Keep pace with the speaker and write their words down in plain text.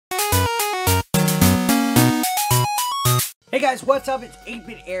Hey guys, what's up? It's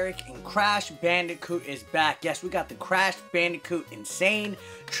 8-Bit Eric and Crash Bandicoot is back. Yes, we got the Crash Bandicoot N Sane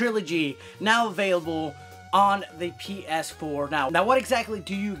Trilogy now available on the PS4. Now what exactly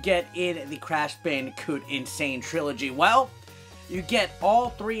do you get in the Crash Bandicoot N Sane Trilogy? Well, you get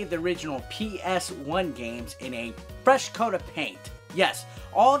all three of the original PS1 games in a fresh coat of paint. Yes,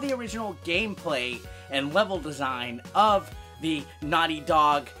 all the original gameplay and level design of the Naughty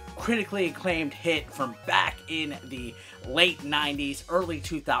Dog critically acclaimed hit from back in the late 90s, early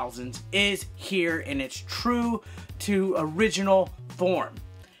 2000s is here in its true to original form.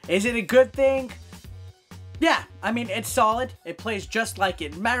 Is it a good thing? Yeah, I mean, it's solid. It plays just like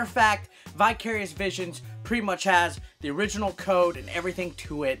it. Matter of fact, Vicarious Visions pretty much has the original code and everything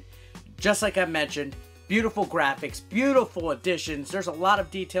to it. Just like I mentioned, beautiful graphics, beautiful additions. There's a lot of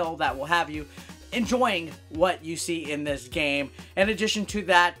detail that will have you enjoying what you see in this game. In addition to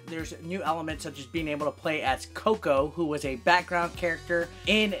that, there's new elements such as being able to play as Coco, who was a background character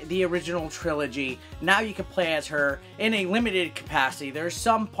in the original trilogy. Now you can play as her in a limited capacity. There's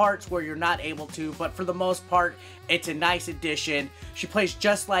some parts where you're not able to, but for the most part, it's a nice addition. She plays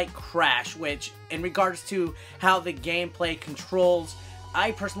just like Crash, which in regards to how the gameplay controls,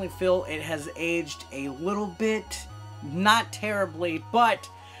 I personally feel it has aged a little bit, not terribly, but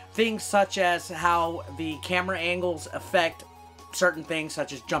things such as how the camera angles affect certain things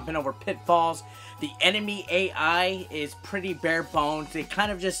such as jumping over pitfalls. The enemy AI is pretty bare bones. They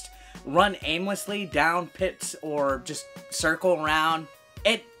kind of just run aimlessly down pits or just circle around.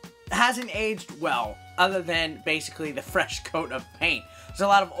 It hasn't aged well, other than basically the fresh coat of paint. There's a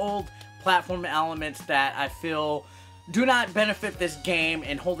lot of old platform elements that I feel do not benefit this game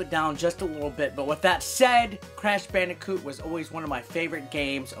and hold it down just a little bit. But with that said, Crash Bandicoot was always one of my favorite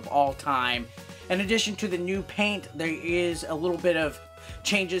games of all time. In addition to the new paint, there is a little bit of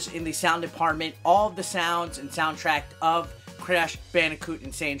changes in the sound department. All of the sounds and soundtrack of Crash Bandicoot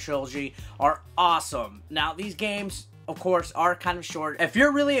N Sane Trilogy are awesome. Now, these games, of course, are kind of short. If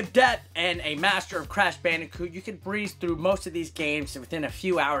you're really adept and a master of Crash Bandicoot, you can breeze through most of these games within a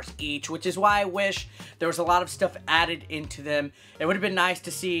few hours each, which is why I wish there was a lot of stuff added into them. It would have been nice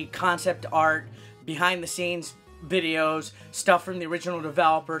to see concept art, behind the scenes videos, stuff from the original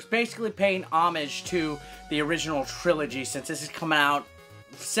developers, basically paying homage to the original trilogy since this is coming out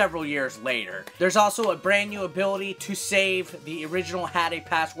several years later. There's also a brand new ability to save. The original had a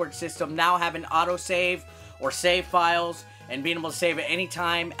password system, now have an autosave or save files, and being able to save at any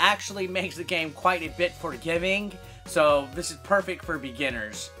time actually makes the game quite a bit forgiving. So this is perfect for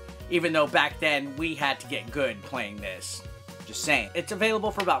beginners, even though back then we had to get good playing this. Just saying. It's available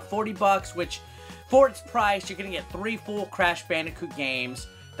for about 40 bucks, which for its price, you're gonna get 3 full Crash Bandicoot games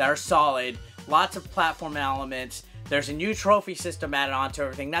that are solid, lots of platform elements. There's a new trophy system added onto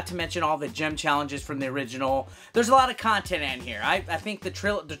everything, not to mention all the gem challenges from the original. There's a lot of content in here. I think the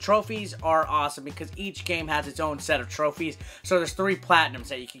trophies are awesome because each game has its own set of trophies. So there's 3 platinums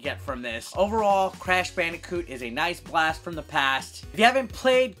that you can get from this. Overall, Crash Bandicoot is a nice blast from the past. If you haven't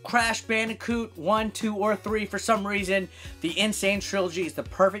played Crash Bandicoot 1, 2, or 3 for some reason, the N Sane Trilogy is the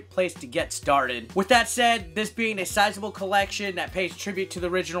perfect place to get started. With that said, this being a sizable collection that pays tribute to the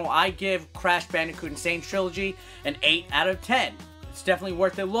original, I give Crash Bandicoot N Sane Trilogy an 8 out of 10. It's definitely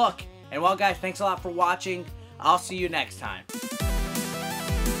worth a look. And well guys, thanks a lot for watching. I'll see you next time.